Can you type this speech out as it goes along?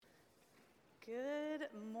Good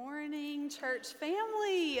morning, church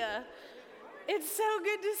family. It's so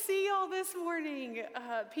good to see y'all this morning.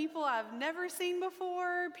 People I've never seen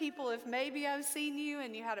before, people if maybe I've seen you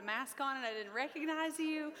and you had a mask on and I didn't recognize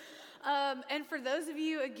you. And for those of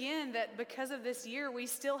you, again, that because of this year we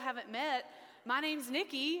still haven't met, my name's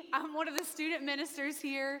Nikki. I'm one of the student ministers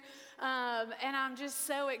here, and I'm just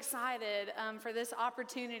so excited for this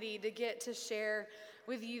opportunity to get to share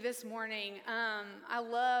with you this morning. I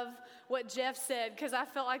love what Jeff said because I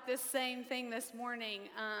felt like this same thing this morning.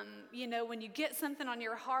 When you get something on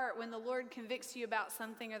your heart, when the Lord convicts you about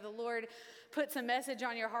something or the Lord puts a message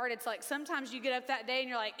on your heart, it's like sometimes you get up that day and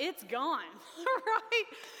you're like, it's gone,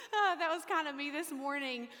 right? That was kind of me this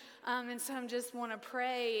morning. And so I just want to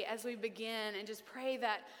pray as we begin and just pray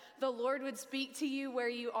that the Lord would speak to you where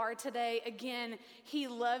you are today. Again, He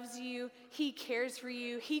loves you. He cares for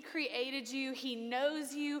you. He created you. He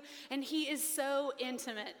knows you. And He is so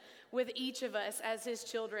intimate with each of us as His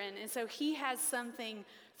children. And so He has something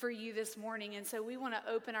for you this morning. And so we want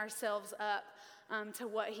to open ourselves up to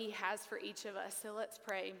what He has for each of us. So let's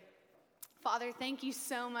pray. Father, thank you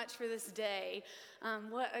so much for this day.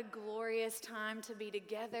 What a glorious time to be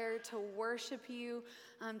together, to worship you,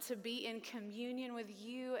 to be in communion with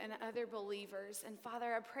you and other believers. And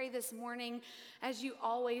Father, I pray this morning, as you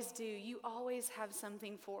always do, you always have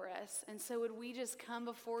something for us. And so would we just come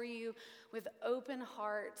before you with open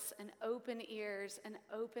hearts and open ears and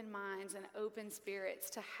open minds and open spirits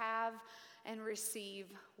to have and receive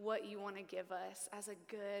what you want to give us as a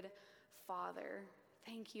good Father.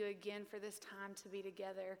 Thank you again for this time to be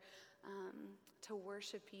together, to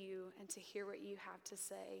worship you and to hear what you have to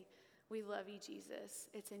say. We love you, Jesus.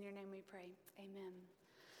 It's in your name we pray. Amen.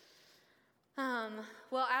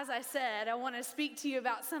 Well, as I said, I want to speak to you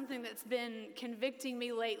about something that's been convicting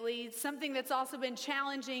me lately, something that's also been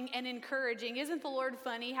challenging and encouraging. Isn't the Lord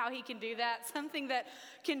funny how He can do that? Something that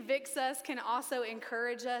convicts us can also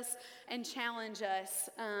encourage us and challenge us.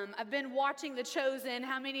 I've been watching The Chosen.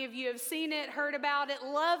 How many of you have seen it, heard about it,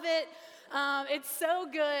 love it? It's so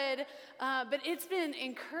good, but it's been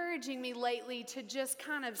encouraging me lately to just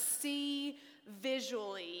kind of see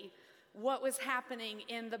visually what was happening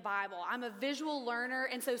in the Bible. I'm a visual learner,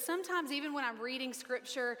 and so sometimes even when I'm reading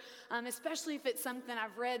scripture, especially if it's something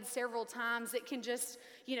I've read several times, it can just,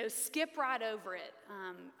 skip right over it.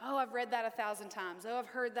 I've read that 1,000 times. I've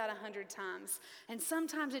heard that 100 times. And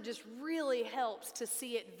sometimes it just really helps to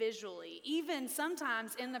see it visually, even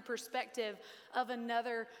sometimes in the perspective of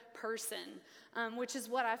another person, which is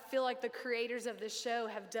what I feel like the creators of this show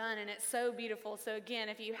have done, and it's so beautiful. So again,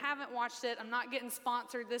 if you haven't watched it, I'm not getting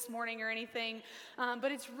sponsored this morning or anything, but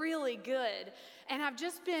it's really good. And I've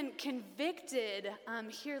just been convicted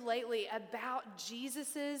here lately about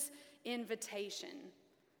Jesus's invitation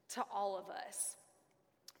to all of us,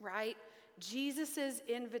 right? Jesus's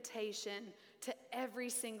invitation to every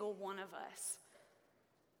single one of us.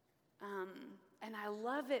 And I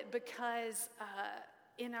love it because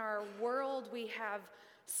in our world we have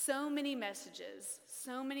so many messages,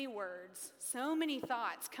 so many words, so many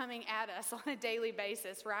thoughts coming at us on a daily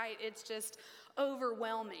basis, right? It's just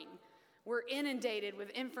overwhelming. We're inundated with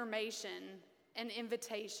information and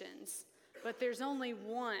invitations, but there's only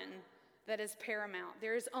one that is paramount.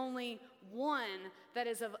 There is only one that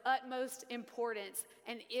is of utmost importance,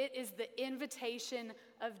 and it is the invitation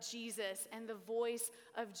of Jesus and the voice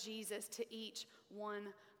of Jesus to each one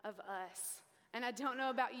of us. And I don't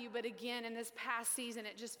know about you, but again, in this past season,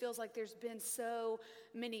 it just feels like there's been so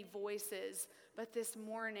many voices. But this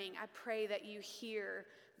morning, I pray that you hear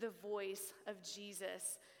the voice of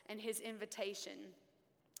Jesus and His invitation.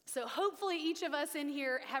 So hopefully each of us in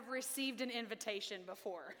here have received an invitation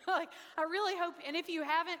before. I really hope, and if you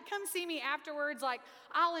haven't, come see me afterwards.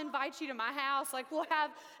 I'll invite you to my house. We'll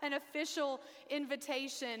have an official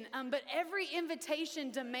invitation. But every invitation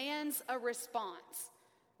demands a response,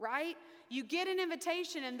 right? You get an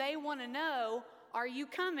invitation and they want to know, are you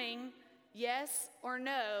coming? Yes or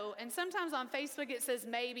no? And sometimes on Facebook it says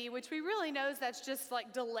maybe, which we really know is that's just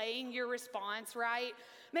delaying your response, right?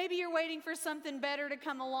 Maybe you're waiting for something better to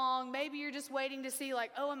come along. Maybe you're just waiting to see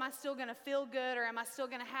am I still going to feel good, or am I still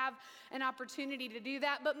going to have an opportunity to do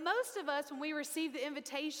that? But most of us, when we receive the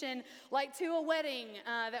invitation, to a wedding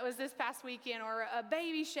that was this past weekend, or a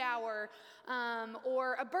baby shower,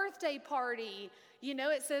 or a birthday party,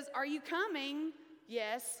 it says, are you coming?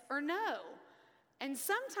 Yes or no? And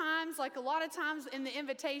sometimes, a lot of times in the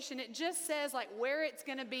invitation, it just says where it's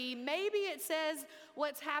going to be. Maybe it says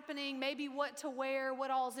what's happening, maybe what to wear,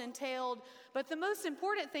 what all's entailed. But the most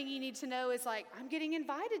important thing you need to know is I'm getting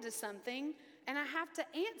invited to something and I have to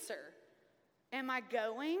answer. Am I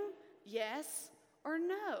going? Yes or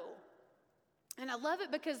no? And I love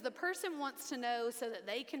it because the person wants to know so that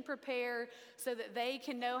they can prepare, so that they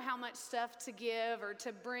can know how much stuff to give or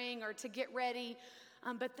to bring or to get ready.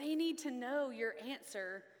 But they need to know your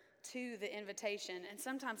answer to the invitation. And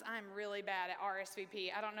sometimes I'm really bad at RSVP.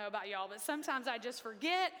 I don't know about y'all, but sometimes I just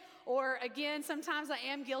forget. Or again, sometimes I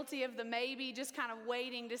am guilty of the maybe, just kind of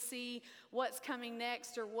waiting to see what's coming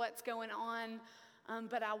next or what's going on.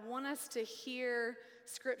 But I want us to hear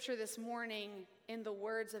scripture this morning in the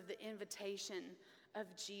words of the invitation of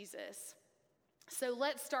Jesus. So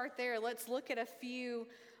let's start there. Let's look at a few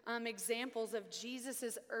examples of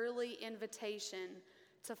Jesus' early invitation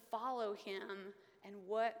to follow him and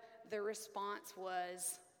what the response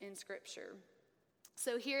was in scripture.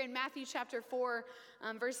 So here in Matthew chapter 4,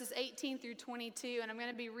 verses 18 through 22, and I'm going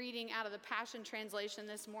to be reading out of the Passion Translation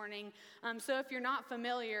this morning. So if you're not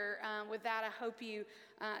familiar with that, I hope you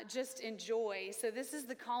just enjoy. So this is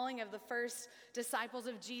the calling of the first disciples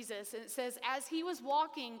of Jesus. And it says, as he was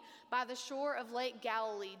walking by the shore of Lake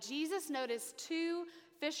Galilee, Jesus noticed two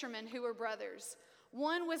fishermen who were brothers.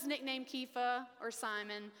 One was nicknamed Kepha, or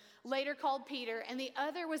Simon, later called Peter, and the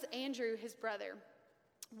other was Andrew, his brother.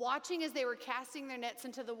 Watching as they were casting their nets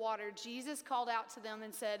into the water, Jesus called out to them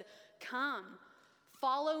and said, "Come,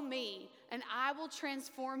 follow me, and I will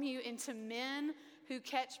transform you into men who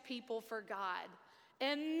catch people for God."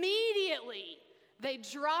 Immediately, they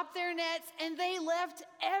dropped their nets and they left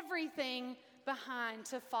everything behind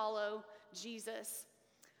to follow Jesus.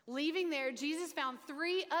 Leaving there, Jesus found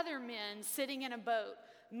 3 other men sitting in a boat,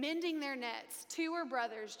 mending their nets. 2 were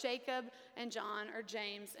brothers, Jacob and John, or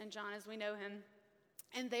James and John as we know him.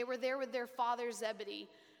 And they were there with their father Zebedee.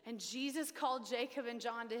 And Jesus called Jacob and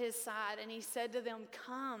John to his side, and he said to them,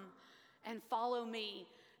 "Come and follow me."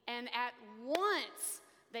 And at once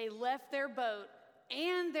they left their boat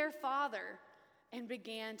and their father and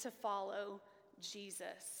began to follow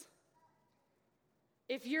Jesus.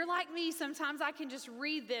 If you're like me, sometimes I can just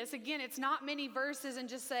read this. Again, it's not many verses and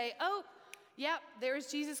just say, oh, yep,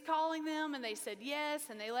 there's Jesus calling them, and they said yes,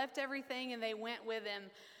 and they left everything and they went with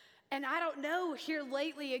him. And I don't know, here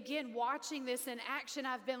lately, again, watching this in action,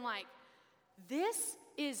 I've been like, this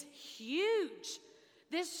is huge.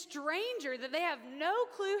 This stranger that they have no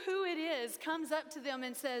clue who it is comes up to them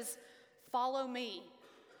and says, "Follow me."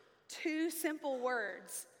 2 simple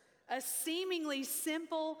words, a seemingly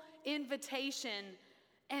simple invitation,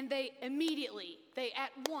 and they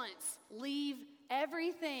at once leave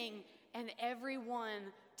everything and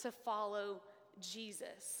everyone to follow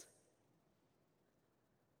Jesus.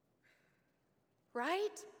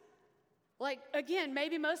 Right? Like, again,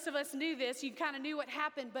 maybe most of us knew this. You kind of knew what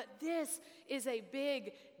happened, but this is a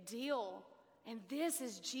big deal. And this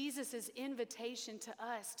is Jesus' invitation to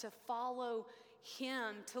us to follow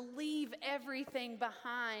him, to leave everything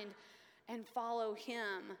behind and follow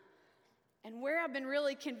him. And where I've been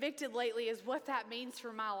really convicted lately is what that means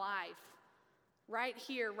for my life. Right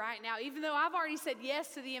here, right now. Even though I've already said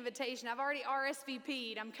yes to the invitation, I've already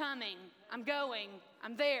RSVP'd, I'm coming, I'm going,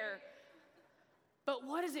 I'm there. But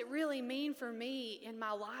what does it really mean for me in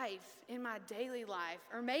my life, in my daily life?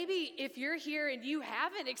 Or maybe if you're here and you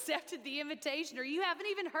haven't accepted the invitation or you haven't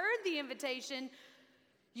even heard the invitation,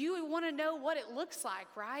 you would want to know what it looks like,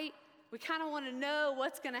 right? We kind of want to know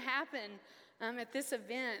what's going to happen at this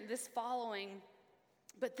event, this following.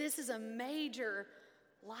 But this is a major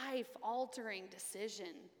life-altering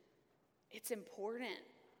decision. It's important.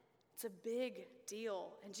 It's a big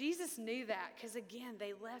deal. And Jesus knew that because, again,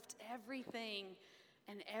 they left everything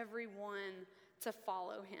and everyone to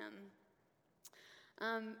follow him.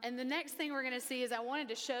 And the next thing we're going to see is I wanted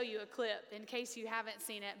to show you a clip in case you haven't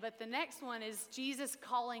seen it. But the next one is Jesus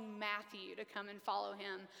calling Matthew to come and follow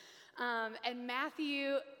him. And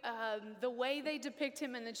Matthew, the way they depict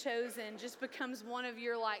him in The Chosen just becomes one of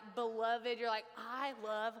your beloved. You're like, I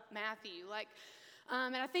love Matthew.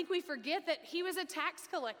 And I think we forget that he was a tax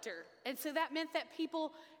collector. And so that meant that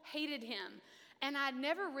people hated him. And I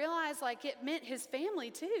never realized it meant his family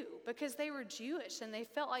too, because they were Jewish and they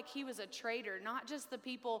felt like he was a traitor. Not just the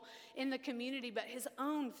people in the community, but his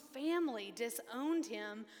own family disowned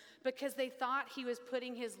him because they thought he was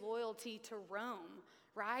putting his loyalty to Rome,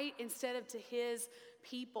 right? Instead of to his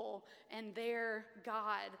people and their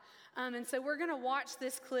God. And so we're going to watch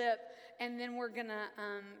this clip and then we're going to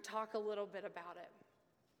talk a little bit about it.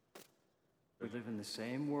 We live in the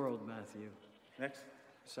same world, Matthew. Next.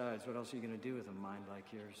 Besides, what else are you going to do with a mind like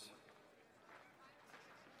yours?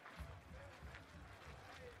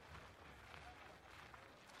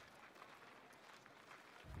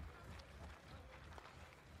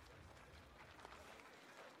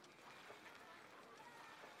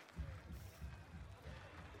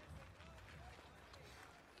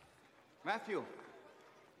 Matthew.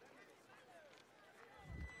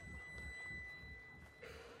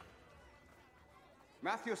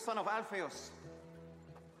 Matthew, son of Alphaeus.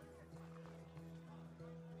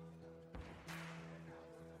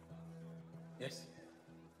 Yes.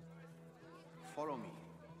 Follow me.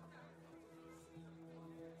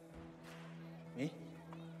 Me?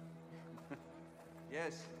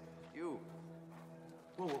 Yes, you.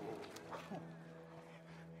 Whoa, whoa, whoa.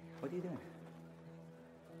 What are you doing?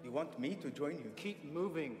 You want me to join you? Keep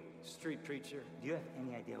moving, street preacher. Do you have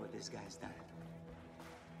any idea what this guy's done?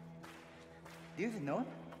 Do you even know him?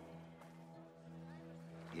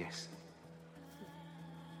 Yes.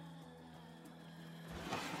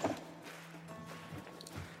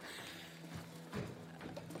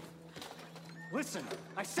 Listen,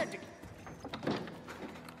 I said to...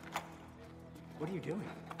 What are you doing?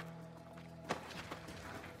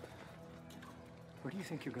 Where do you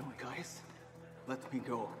think you're going? Guys, let me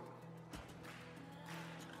go.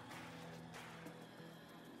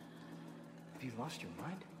 Have you lost your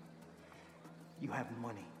mind? You have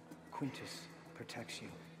money. Quintus protects you.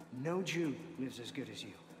 No Jew lives as good as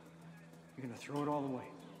you. You're gonna throw it all away.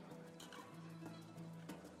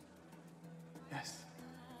 Yes.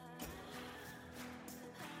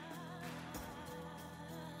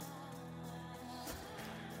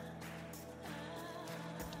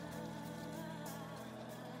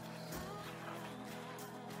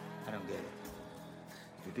 I don't get it.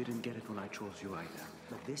 You didn't get it when I chose you either.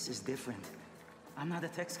 But this is different. I'm not a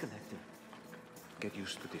tax collector. Get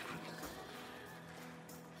used to different.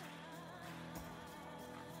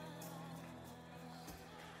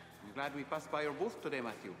 I'm glad we passed by your booth today,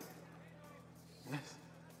 Matthew. Yes.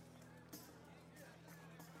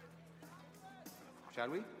 Shall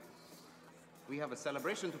we? We have a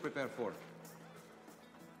celebration to prepare for.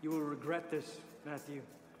 You will regret this, Matthew.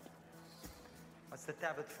 What's the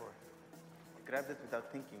tablet for? I grabbed it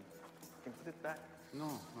without thinking. You can put it back.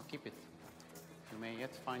 No, keep it. You may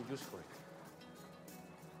yet find use for it.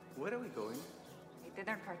 Where are we going? A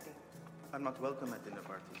dinner party. I'm not welcome at dinner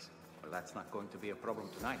parties. Well, that's not going to be a problem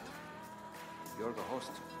tonight. You're the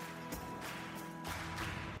host.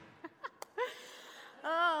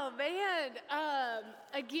 Oh, man.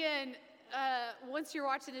 Again, once you're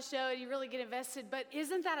watching the show, you really get invested. But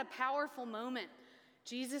isn't that a powerful moment?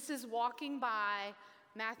 Jesus is walking by.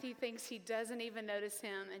 Matthew thinks he doesn't even notice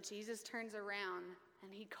him. And Jesus turns around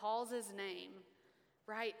and he calls his name,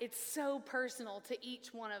 right? It's so personal to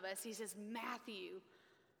each one of us. He says, Matthew,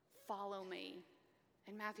 follow me.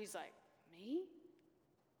 And Matthew's like, me?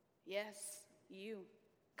 Yes, you.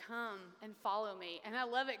 Come and follow me. And I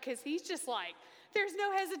love it because he's just like, there's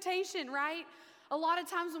no hesitation, right? A lot of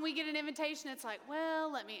times when we get an invitation, it's like,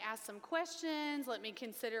 well, let me ask some questions. Let me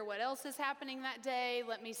consider what else is happening that day.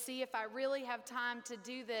 Let me see if I really have time to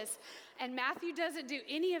do this. And Matthew doesn't do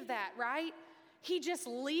any of that, right? He just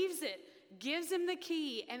leaves it, gives him the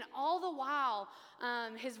key, and all the while,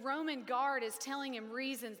 his Roman guard is telling him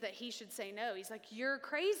reasons that he should say no. He's like, you're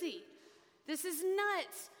crazy. This is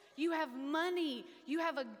nuts. You have money. You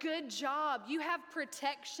have a good job. You have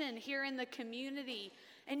protection here in the community,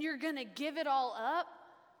 and you're going to give it all up?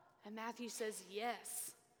 And Matthew says,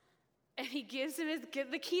 yes. And he gives him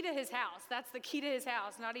the key to his house. That's the key to his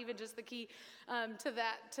house, not even just the key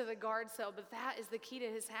to the guard cell, but that is the key to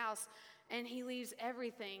his house. And he leaves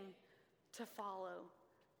everything to follow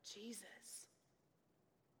Jesus.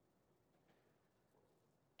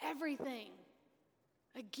 Everything.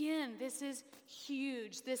 Again, this is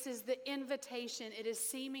huge. This is the invitation. It is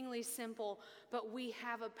seemingly simple, but we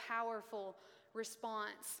have a powerful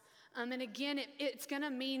response. And again, it's going to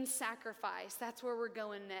mean sacrifice. That's where we're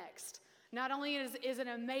going next. Not only is it an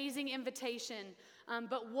amazing invitation,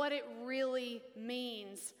 but what it really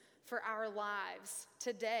means for our lives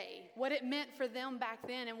today, what it meant for them back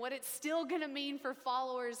then, and what it's still going to mean for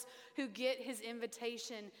followers who get his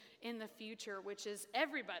invitation in the future, which is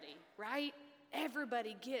everybody, right?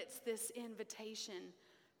 Everybody gets this invitation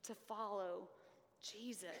to follow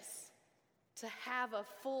Jesus, to have a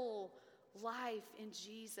full life in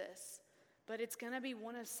Jesus, but it's going to be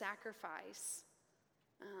one of sacrifice.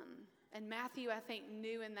 And Matthew, I think,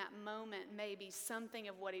 knew in that moment maybe something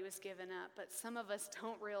of what he was giving up, but some of us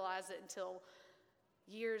don't realize it until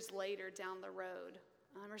years later down the road.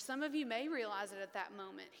 Or some of you may realize it at that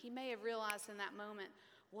moment. He may have realized in that moment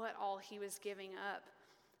what all he was giving up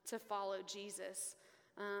to follow Jesus.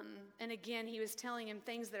 And again, he was telling him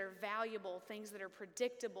things that are valuable, things that are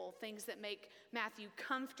predictable, things that make Matthew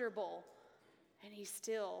comfortable. And he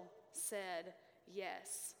still said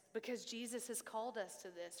yes, because Jesus has called us to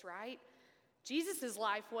this, right? Jesus'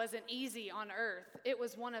 life wasn't easy on earth. It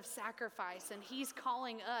was one of sacrifice, and he's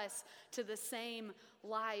calling us to the same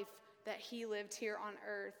life that he lived here on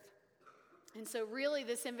earth. And so really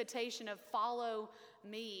this invitation of follow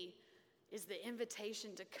me is the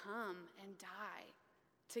invitation to come and die,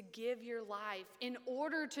 to give your life in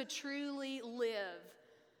order to truly live.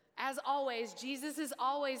 As always, Jesus is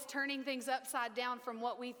always turning things upside down from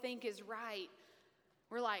what we think is right.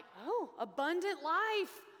 We're like, oh, abundant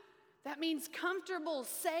life. That means comfortable,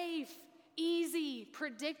 safe, easy,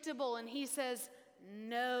 predictable. And he says,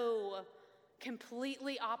 no,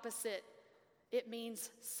 completely opposite. It means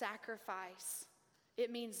sacrifice. It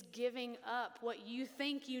means giving up what you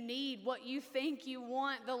think you need, what you think you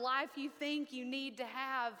want, the life you think you need to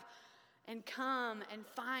have, and come and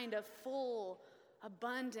find a full,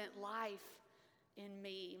 abundant life in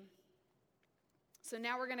me. So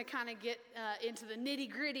now we're going to kind of get into the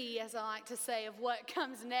nitty-gritty, as I like to say, of what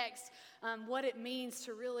comes next, what it means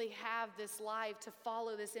to really have this life, to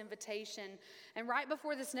follow this invitation. And right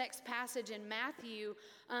before this next passage in Matthew,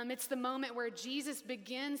 it's the moment where Jesus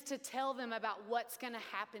begins to tell them about what's going to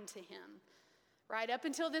happen to him. Right up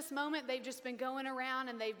until this moment, they've just been going around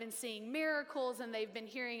and they've been seeing miracles and they've been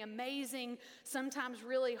hearing amazing, sometimes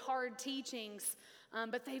really hard teachings.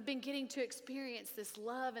 But they've been getting to experience this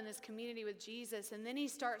love and this community with Jesus. And then he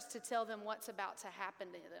starts to tell them what's about to happen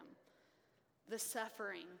to them. The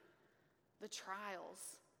suffering, the trials,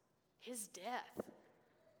 his death,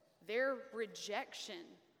 their rejection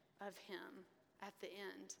of him at the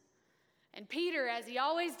end. And Peter, as he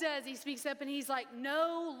always does, he speaks up and he's like,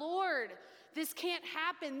 no, Lord, this can't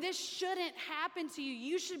happen. This shouldn't happen to you.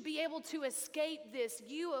 You should be able to escape this,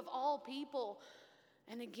 you of all people.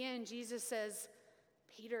 And again, Jesus says,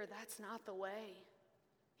 Peter, that's not the way.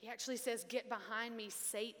 He actually says, get behind me,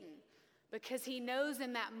 Satan, because he knows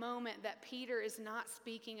in that moment that Peter is not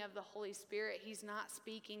speaking of the Holy Spirit. He's not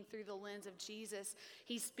speaking through the lens of Jesus.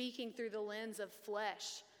 He's speaking through the lens of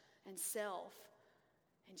flesh and self.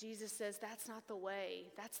 And Jesus says, that's not the way.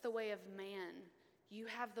 That's the way of man. You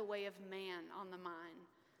have the way of man on the mind,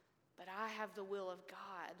 but I have the will of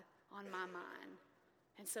God on my mind.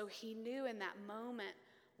 And so he knew in that moment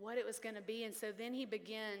what it was going to be. And so then he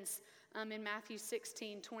begins in Matthew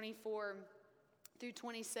 16, 24 through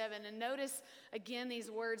 27. And notice again these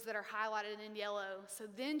words that are highlighted in yellow. So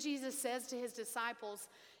then Jesus says to his disciples,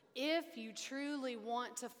 if you truly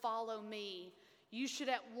want to follow me, you should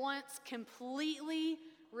at once completely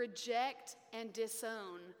reject and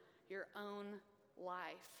disown your own life.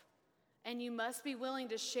 And you must be willing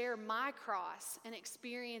to share my cross and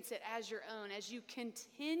experience it as your own as you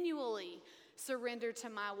continually surrender to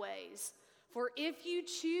my ways. For if you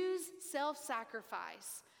choose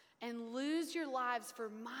self-sacrifice and lose your lives for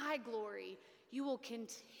my glory, you will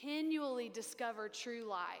continually discover true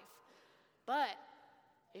life. But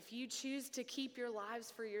if you choose to keep your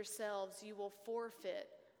lives for yourselves, you will forfeit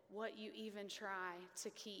what you even try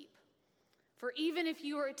to keep. For even if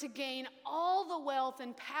you were to gain all the wealth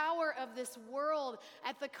and power of this world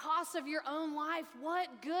at the cost of your own life,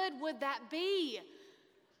 what good would that be?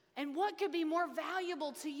 And what could be more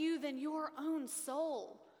valuable to you than your own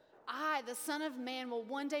soul? I, the Son of Man, will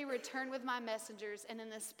one day return with my messengers and in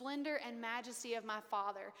the splendor and majesty of my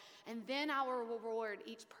Father. And then I will reward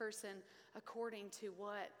each person according to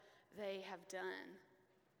what they have done.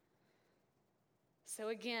 So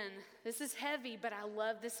again, this is heavy, but I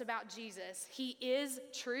love this about Jesus. He is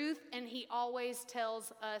truth, and he always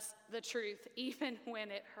tells us the truth, even when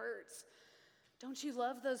it hurts. Don't you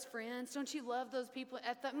love those friends? Don't you love those people?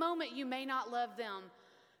 At that moment, you may not love them,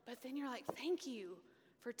 but then you're like, thank you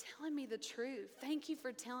for telling me the truth. Thank you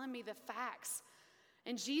for telling me the facts.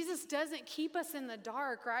 And Jesus doesn't keep us in the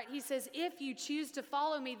dark, right? He says, if you choose to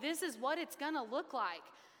follow me, this is what it's going to look like.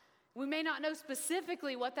 We may not know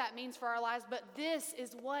specifically what that means for our lives, but this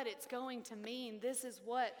is what it's going to mean. This is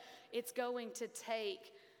what it's going to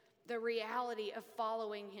take. The reality of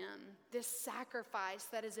following him, this sacrifice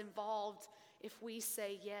that is involved if we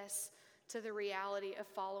say yes to the reality of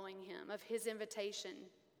following him, of his invitation.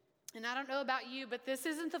 And I don't know about you, but this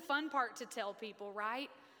isn't the fun part to tell people, right?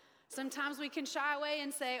 Sometimes we can shy away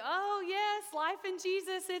and say, oh yes, life in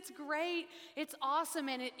Jesus, it's great, it's awesome,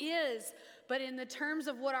 and it is. But in the terms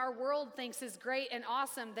of what our world thinks is great and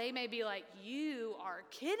awesome, they may be like, you are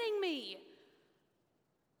kidding me.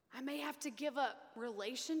 I may have to give up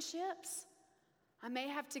relationships. I may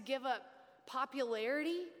have to give up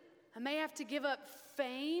popularity. I may have to give up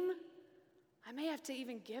fame. I may have to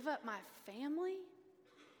even give up my family.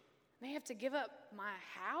 I may have to give up my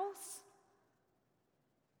house.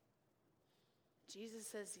 Jesus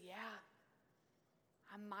says, yeah,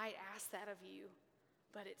 I might ask that of you,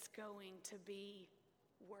 but it's going to be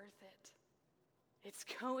worth it. It's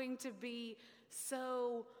going to be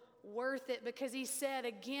so worth it, because he said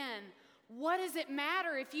again, what does it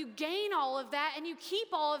matter if you gain all of that and you keep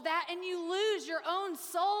all of that and you lose your own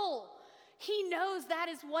soul? He knows that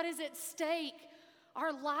is what is at stake.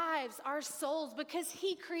 Our lives, our souls, because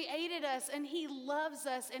he created us and he loves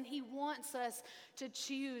us and he wants us to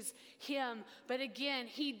choose him. But again,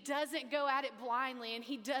 he doesn't go at it blindly, and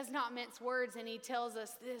he does not mince words, and he tells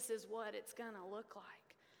us this is what it's going to look like.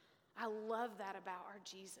 I love that about our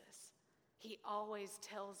Jesus. He always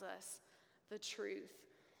tells us the truth.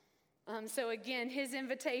 So again, his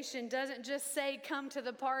invitation doesn't just say, come to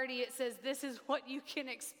the party. It says, this is what you can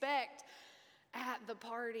expect at the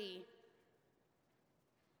party.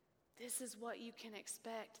 This is what you can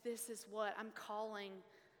expect. This is what I'm calling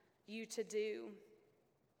you to do.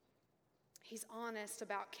 He's honest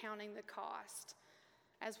about counting the cost.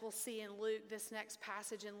 As we'll see in Luke, this next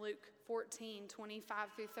passage in Luke 14, 25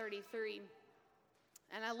 through 33.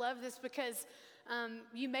 And I love this because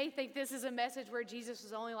you may think this is a message where Jesus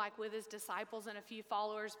was only like with his disciples and a few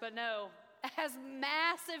followers, but no. As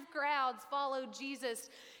massive crowds followed Jesus,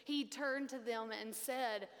 he turned to them and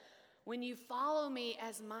said, when you follow me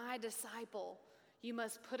as my disciple, you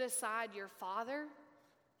must put aside your father,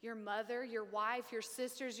 your mother, your wife, your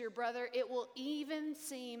sisters, your brother. It will even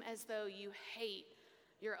seem as though you hate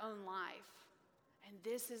your own life. And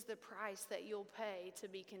this is the price that you'll pay to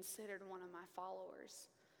be considered one of my followers.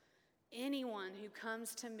 Anyone who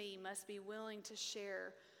comes to me must be willing to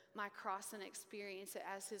share my cross and experience it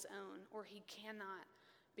as his own, or he cannot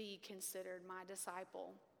be considered my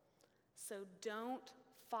disciple. So don't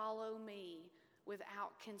follow me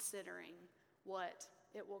without considering what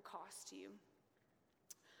it will cost you.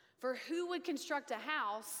 For who would construct a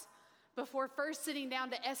house before first sitting down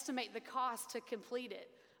to estimate the cost to complete it?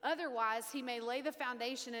 Otherwise, he may lay the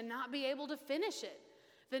foundation and not be able to finish it.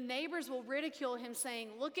 The neighbors will ridicule him, saying,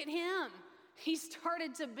 look at him. He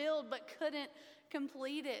started to build but couldn't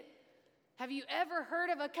complete it. Have you ever heard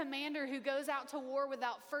of a commander who goes out to war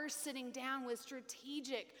without first sitting down with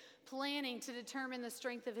strategic planning to determine the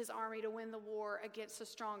strength of his army to win the war against a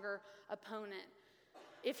stronger opponent?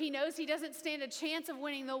 If he knows he doesn't stand a chance of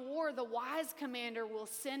winning the war, the wise commander will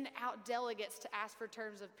send out delegates to ask for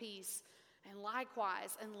terms of peace. And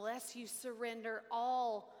likewise, unless you surrender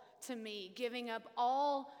all to me, giving up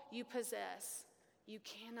all you possess, you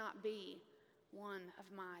cannot be one of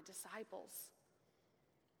my disciples.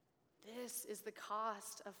 This is the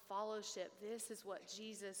cost of fellowship. This is what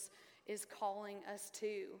Jesus is calling us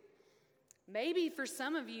to. Maybe for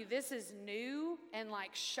some of you, this is new and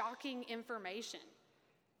like shocking information.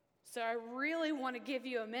 So I really want to give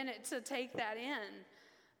you a minute to take that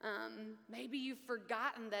in. Maybe you've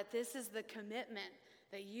forgotten that this is the commitment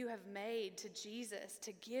that you have made to Jesus,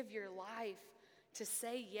 to give your life, to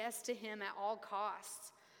say yes to him at all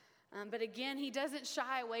costs. But again, he doesn't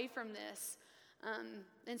shy away from this.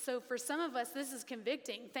 And so for some of us, this is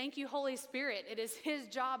convicting. Thank you, Holy Spirit. It is his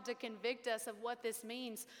job to convict us of what this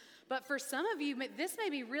means. But for some of you, this may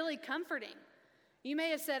be really comforting. You may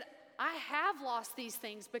have said, I have lost these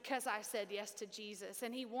things because I said yes to Jesus.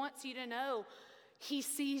 And he wants you to know he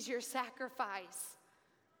sees your sacrifice.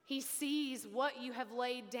 He sees what you have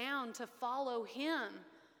laid down to follow him.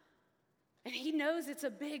 And he knows it's a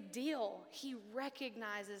big deal. He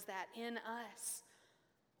recognizes that in us.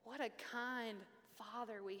 What a kind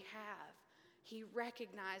Father we have. He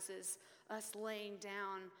recognizes us laying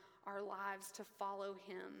down our lives to follow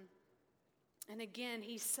him. And again,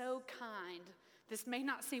 he's so kind. This may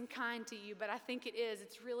not seem kind to you, but I think it is.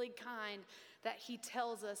 It's really kind that he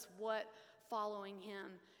tells us what following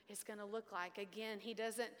him is going to look like. Again, he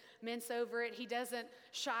doesn't mince over it. He doesn't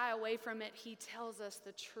shy away from it. He tells us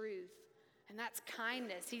the truth. And that's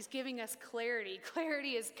kindness. He's giving us clarity.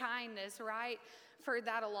 Clarity is kindness, right? I've heard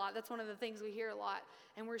that a lot. That's one of the things we hear a lot.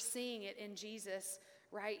 And we're seeing it in Jesus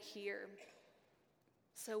right here.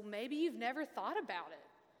 So maybe you've never thought about it.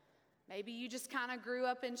 Maybe you just kind of grew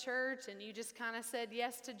up in church and you just kind of said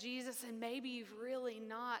yes to Jesus, and maybe you've really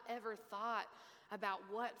not ever thought about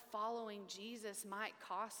what following Jesus might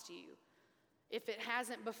cost you. If it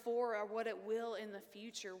hasn't before, or what it will in the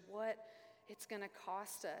future, what it's going to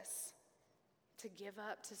cost us to give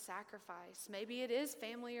up, to sacrifice. Maybe it is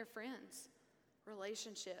family or friends,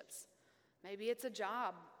 relationships. Maybe it's a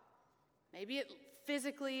job. Maybe it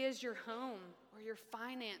physically is your home or your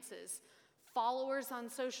finances, followers on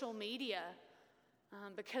social media,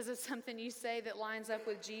 because of something you say that lines up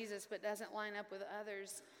with Jesus but doesn't line up with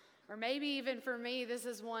others. Or maybe even for me, this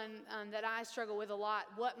is one that I struggle with a lot,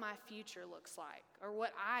 what my future looks like, or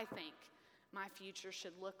what I think my future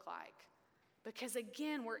should look like. Because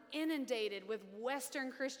again, we're inundated with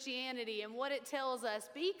Western Christianity and what it tells us.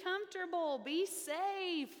 Be comfortable, be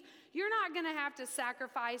safe. You're not going to have to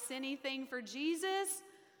sacrifice anything for Jesus.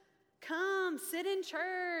 Come, sit in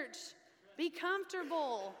church, be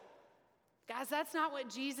comfortable. Guys, that's not what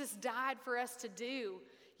Jesus died for us to do.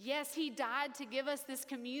 Yes, he died to give us this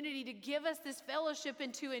community, to give us this fellowship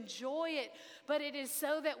and to enjoy it. But it is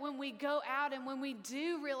so that when we go out and when we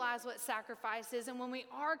do realize what sacrifice is and when we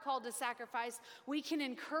are called to sacrifice, we can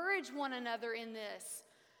encourage one another in this.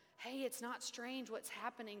 Hey, it's not strange what's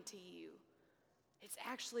happening to you. It's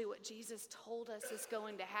actually what Jesus told us is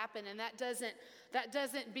going to happen. And that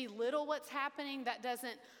doesn't belittle what's happening. That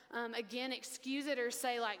doesn't, again, excuse it or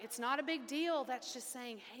say, like, it's not a big deal. That's just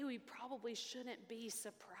saying, hey, we probably shouldn't be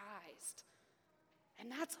surprised.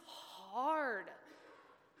 And that's hard.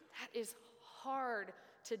 That is hard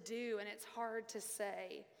to do, and it's hard to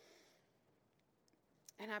say.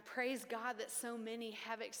 And I praise God that so many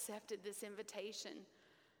have accepted this invitation.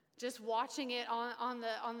 Just watching it on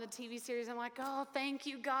the TV series, I'm like, oh, thank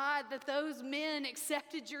you, God, that those men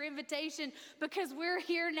accepted your invitation, because we're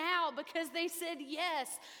here now because they said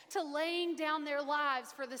yes to laying down their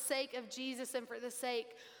lives for the sake of Jesus and for the sake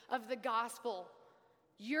of the gospel.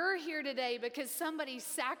 You're here today because somebody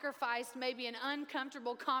sacrificed maybe an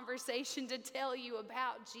uncomfortable conversation to tell you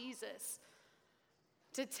about Jesus,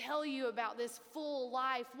 to tell you about this full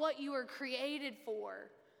life, what you were created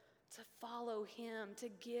for. To follow him, to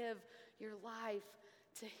give your life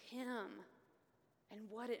to him and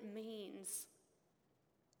what it means.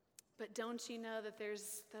 But don't you know that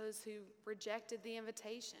there's those who rejected the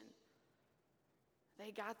invitation?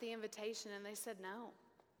 They got the invitation and they said, no.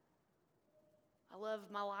 I love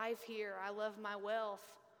my life here. I love my wealth.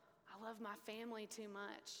 I love my family too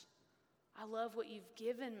much. I love what you've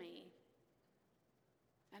given me.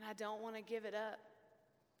 And I don't want to give it up.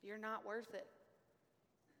 You're not worth it.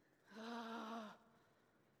 Oh,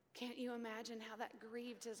 can't you imagine how that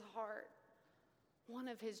grieved his heart? One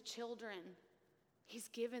of his children, he's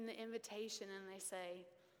given the invitation and they say,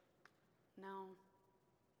 no.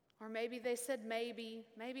 Or maybe they said maybe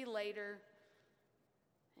later.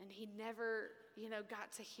 And he never,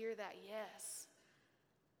 got to hear that yes.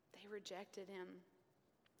 They rejected him.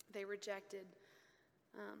 They rejected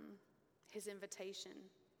his invitation.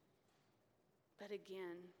 But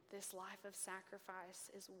again, this life of sacrifice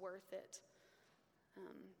is worth it.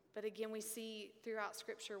 But again, we see throughout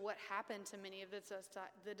Scripture what happened to many of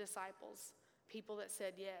the disciples, people that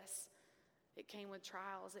said yes. It came with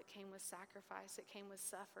trials, it came with sacrifice, it came with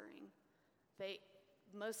suffering.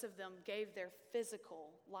 Most of them gave their physical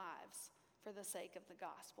lives for the sake of the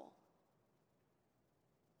gospel.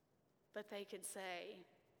 But they could say,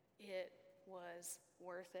 it was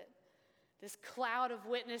worth it. This cloud of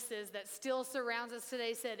witnesses that still surrounds us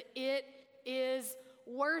today said, it is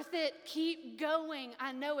worth it. Keep going.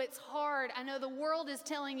 I know it's hard. I know the world is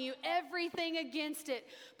telling you everything against it,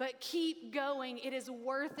 but keep going. It is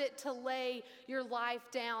worth it to lay your life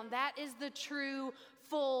down. That is the true,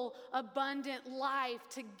 full, abundant life,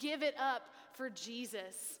 to give it up for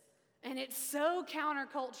Jesus. And it's so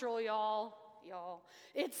countercultural, y'all.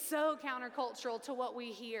 It's so countercultural to what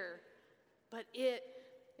we hear, but it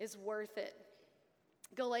is worth it.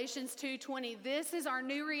 Galatians 2:20, this is our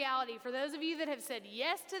new reality. For those of you that have said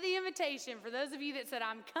yes to the invitation, for those of you that said,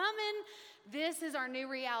 I'm coming, this is our new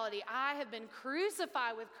reality. I have been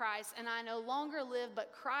crucified with Christ, and I no longer live,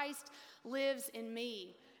 but Christ lives in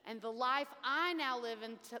me. And the life I now live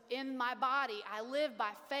in my body, I live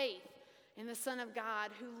by faith in the Son of God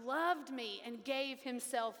who loved me and gave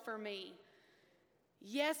himself for me.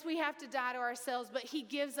 Yes, we have to die to ourselves, but he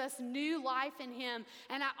gives us new life in him.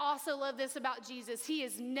 And I also love this about Jesus. He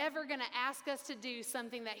is never going to ask us to do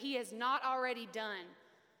something that he has not already done.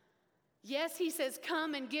 Yes, he says,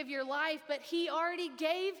 come and give your life, but he already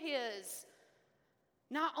gave his.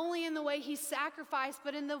 Not only in the way he sacrificed,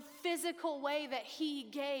 but in the physical way that he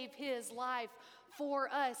gave his life for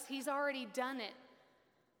us. He's already done it.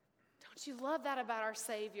 Don't you love that about our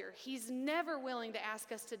Savior? He's never willing to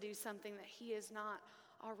ask us to do something that he has not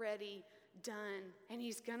already done. And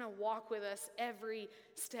he's going to walk with us every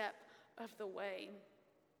step of the way.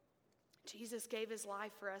 Jesus gave his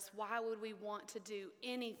life for us. Why would we want to do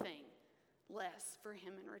anything less for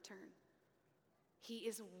him in return? He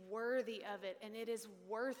is worthy of it, and it is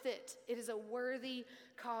worth it. It is a worthy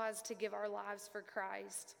cause to give our lives for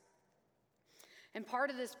Christ. And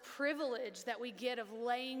part of this privilege that we get of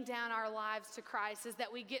laying down our lives to Christ is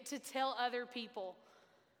that we get to tell other people.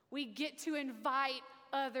 We get to invite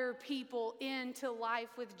other people into life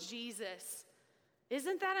with Jesus.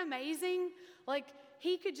 Isn't that amazing? Like,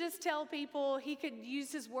 he could just tell people, he could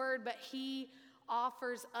use his word, but he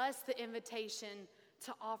offers us the invitation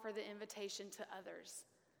to offer the invitation to others.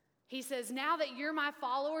 He says, now that you're my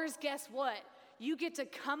followers, guess what? You get to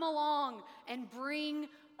come along and bring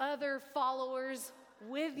other followers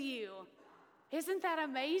with you. Isn't that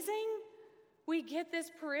amazing? We get this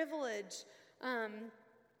privilege.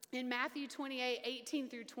 In Matthew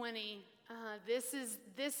 28:18-20, this is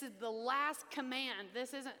the last command.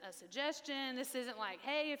 This isn't a suggestion. This isn't like,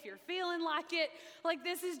 hey, if you're feeling like it. Like,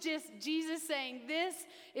 this is just Jesus saying, this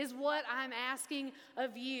is what I'm asking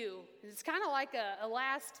of you. It's kind of like a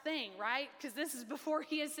last thing, right? Because this is before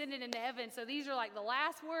he ascended into heaven. So these are like the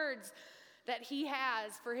last words that he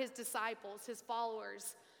has for his disciples, his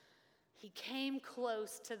followers. He came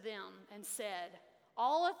close to them and said,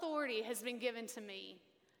 all authority has been given to me.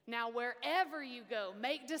 Now, wherever you go,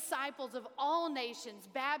 make disciples of all nations,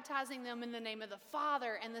 baptizing them in the name of the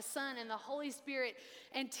Father and the Son and the Holy Spirit,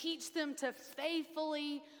 and teach them to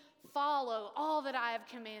faithfully follow all that I have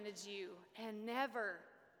commanded you. And never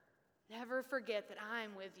forget that I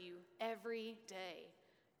am with you every day,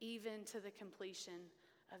 even to the completion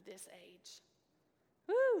of this age.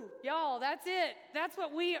 Woo, y'all, that's it. That's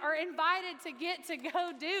what we are invited to get to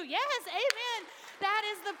go do. Yes, amen. That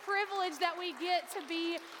is the privilege that we get to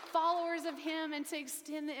be followers of him and to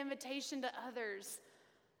extend the invitation to others.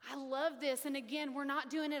 I love this. And again, we're not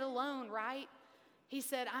doing it alone, right? He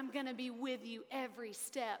said, I'm going to be with you every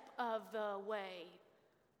step of the way.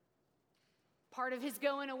 Part of his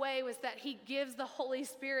going away was that he gives the Holy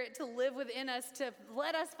Spirit to live within us, to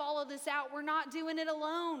let us follow this out. We're not doing it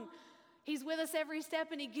alone. He's with us every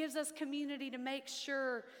step, and he gives us community to make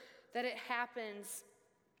sure that it happens.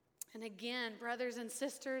 And again, brothers and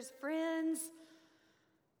sisters, friends,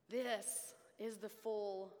 this is the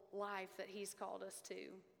full life that he's called us to.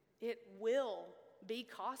 It will be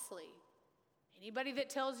costly. Anybody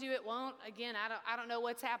that tells you it won't, again, I don't know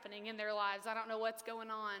what's happening in their lives. I don't know what's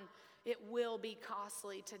going on. It will be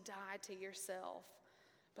costly to die to yourself,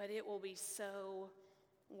 but it will be so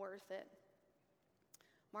worth it.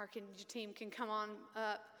 Mark and your team can come on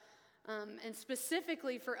up. And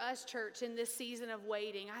specifically for us, church, in this season of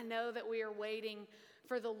waiting, I know that we are waiting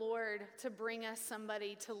for the Lord to bring us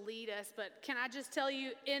somebody to lead us. But can I just tell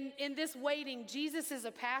you, in this waiting, Jesus is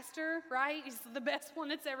a pastor, right? He's the best one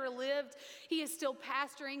that's ever lived. He is still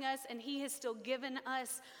pastoring us, and he has still given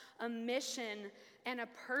us a mission and a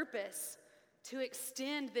purpose to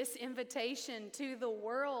extend this invitation to the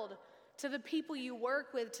world, to the people you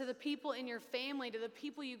work with, to the people in your family, to the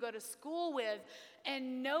people you go to school with.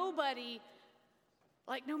 And nobody,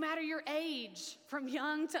 like no matter your age, from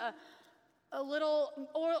young to a little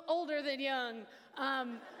older than young,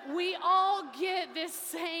 we all get this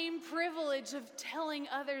same privilege of telling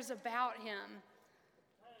others about him.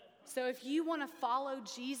 So if you want to follow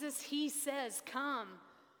Jesus, he says, come,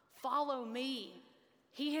 follow me.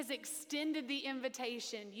 He has extended the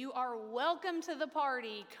invitation. You are welcome to the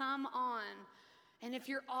party. Come on. And if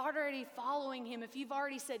you're already following him, if you've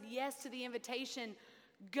already said yes to the invitation,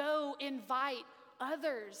 go invite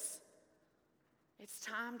others. It's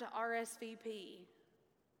time to RSVP.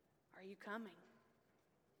 Are you coming?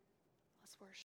 Let's worship.